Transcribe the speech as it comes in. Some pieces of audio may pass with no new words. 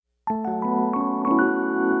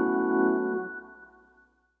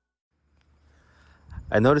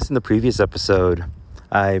I noticed in the previous episode,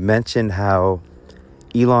 I mentioned how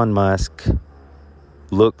Elon Musk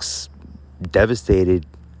looks devastated,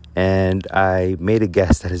 and I made a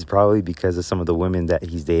guess that it's probably because of some of the women that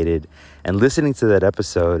he's dated. And listening to that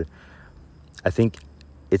episode, I think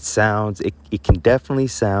it can definitely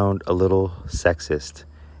sound a little sexist.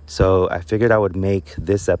 So I figured I would make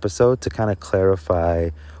this episode to kind of clarify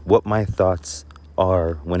what my thoughts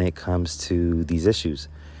are when it comes to these issues.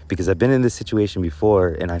 Because I've been in this situation before,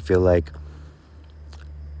 and I feel like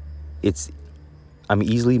I'm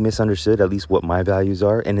easily misunderstood, at least what my values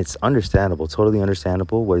are. And it's understandable, totally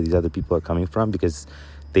understandable where these other people are coming from, because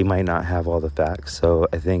they might not have all the facts. So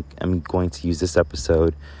I think I'm going to use this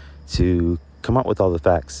episode to come up with all the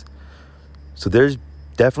facts. So there's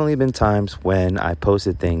definitely been times when I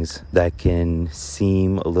posted things that can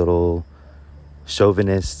seem a little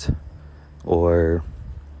chauvinist, or,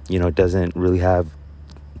 doesn't really have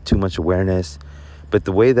too much awareness. But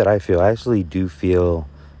the way that I actually do feel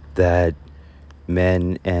that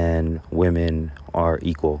men and women are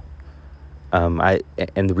equal. And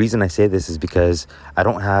the reason I say this is because I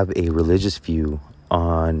don't have a religious view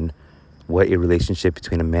on what a relationship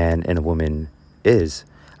between a man and a woman is.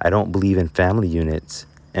 I don't believe in family units.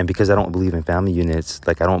 And because I don't believe in family units,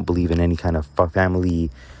 I don't believe in any kind of family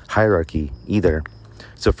hierarchy either.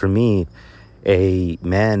 So for me, a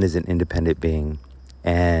man is an independent being,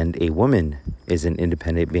 and a woman is an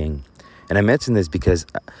independent being. And I mention this because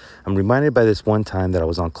I'm reminded by this one time that I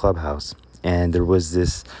was on Clubhouse, and there was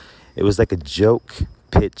it was like a joke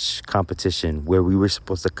pitch competition where we were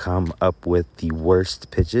supposed to come up with the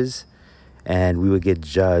worst pitches, and we would get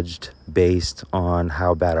judged based on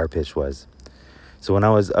how bad our pitch was. So when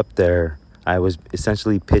I was up there, I was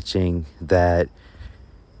essentially pitching that,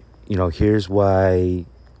 here's why,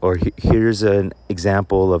 or here's an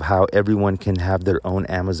example of how everyone can have their own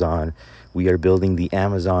Amazon. We are building the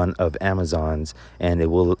Amazon of Amazons, and it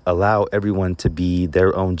will allow everyone to be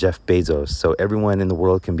their own Jeff Bezos. So everyone in the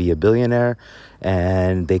world can be a billionaire,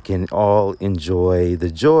 and they can all enjoy the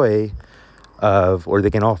joy of, or they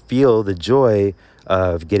can all feel the joy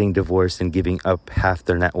of getting divorced and giving up half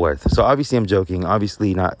their net worth. So obviously I'm joking.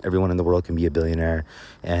 Obviously not everyone in the world can be a billionaire.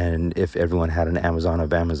 And if everyone had an Amazon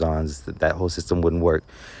of Amazons, that whole system wouldn't work.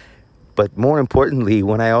 But more importantly,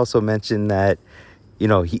 when I also mentioned that,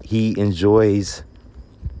 he enjoys,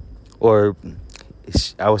 or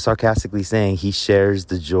I was sarcastically saying he shares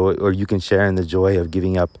the joy, or you can share in the joy of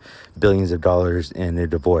giving up billions of dollars in a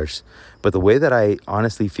divorce. But the way that I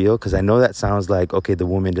honestly feel, because I know that sounds like, okay, the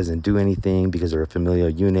woman doesn't do anything because they're a familial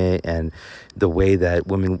unit, and the way that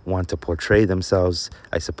women want to portray themselves,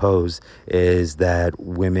 I suppose, is that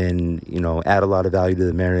women, add a lot of value to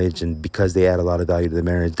the marriage, and because they add a lot of value to the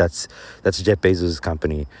marriage, that's Jeff Bezos'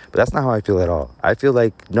 company. But that's not how I feel at all. I feel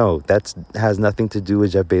like, no, that has nothing to do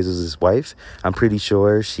with Jeff Bezos' wife. I'm pretty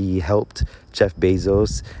sure she helped Jeff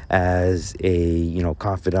Bezos as a,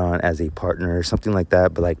 confidant, as a partner, something like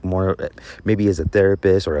that, but more maybe as a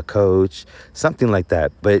therapist or a coach, something like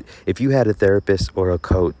that. But if you had a therapist or a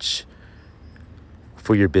coach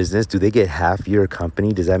for your business, do they get half your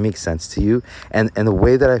company? Does that make sense to you? And the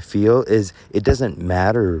way that I feel is it doesn't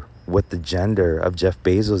matter what the gender of Jeff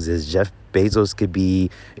Bezos is. Jeff Bezos could be,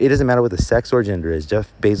 it doesn't matter what the sex or gender is.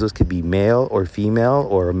 Jeff Bezos could be male or female,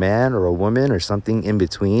 or a man or a woman, or something in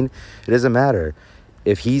between. It doesn't matter.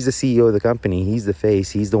 If he's the CEO of the company, he's the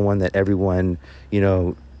face, he's the one that everyone,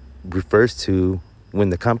 refers to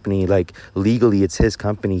when the company, legally it's his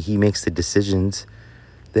company, he makes the decisions,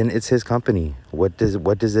 then it's his company. What does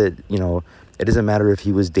it, it doesn't matter if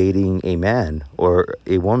he was dating a man or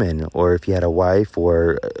a woman, or if he had a wife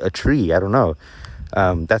or a tree. I don't know.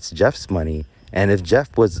 That's Jeff's money. And if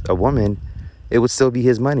Jeff was a woman, it would still be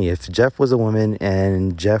his money. If Jeff was a woman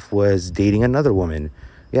and Jeff was dating another woman,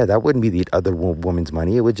 yeah, that wouldn't be the other woman's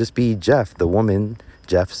money. It would just be Jeff, the woman,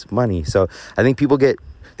 Jeff's money. So I think people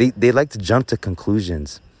they like to jump to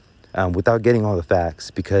conclusions without getting all the facts,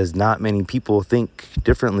 because not many people think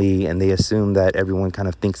differently, and they assume that everyone kind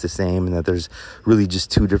of thinks the same, and that there's really just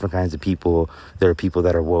two different kinds of people. There are people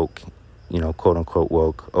that are woke, quote unquote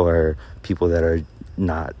woke, or people that are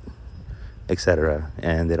not, etc.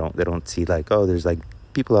 And they don't see there's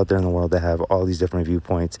people out there in the world that have all these different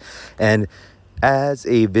viewpoints. And as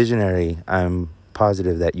a visionary, I'm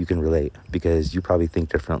positive that you can relate, because you probably think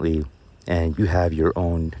differently and you have your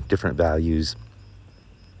own different values.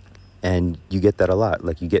 And you get that a lot.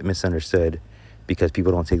 You get misunderstood because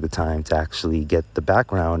people don't take the time to actually get the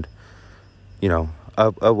background,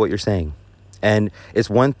 of what you're saying. And it's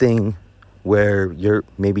one thing where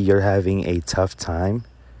you're having a tough time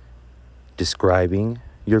describing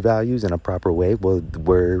your values in a proper way,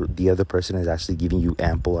 where the other person is actually giving you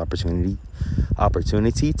ample opportunity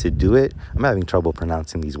to do it. I'm having trouble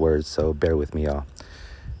pronouncing these words, so bear with me, y'all.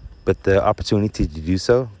 But the opportunity to do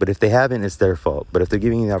so. But if they haven't, it's their fault. But if they're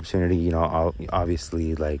giving you the opportunity,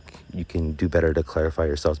 obviously, like, you can do better to clarify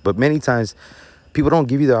yourselves. But many times, people don't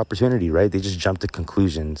give you the opportunity, right? They just jump to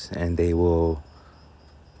conclusions, and they will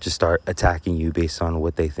just start attacking you based on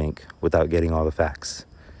what they think without getting all the facts.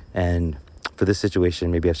 And for this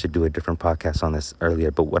situation, maybe I should do a different podcast on this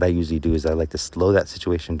earlier. But what I usually do is I like to slow that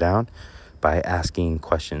situation down by asking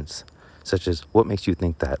questions, such as, what makes you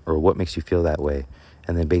think that? Or what makes you feel that way?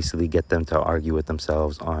 And then basically get them to argue with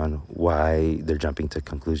themselves on why they're jumping to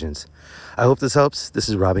conclusions. I hope this helps. This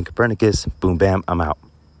is Robin Copernicus. Boom, bam, I'm out.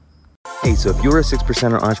 Hey, so if you're a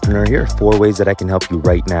 6%er entrepreneur, here are 4 ways that I can help you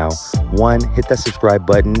right now. 1, hit that subscribe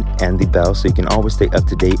button and the bell so you can always stay up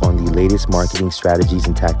to date on the latest marketing strategies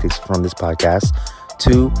and tactics from this podcast.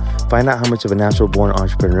 2, find out how much of a natural-born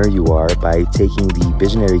entrepreneur you are by taking the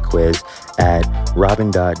visionary quiz at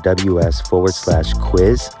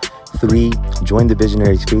robin.ws/quiz. 3, join the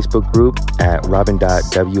Visionaries Facebook group at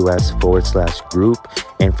robin.ws/group.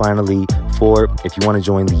 And finally, 4, if you want to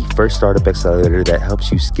join the first startup accelerator that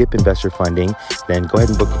helps you skip investor funding, then go ahead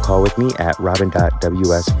and book a call with me at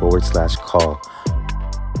robin.ws/call.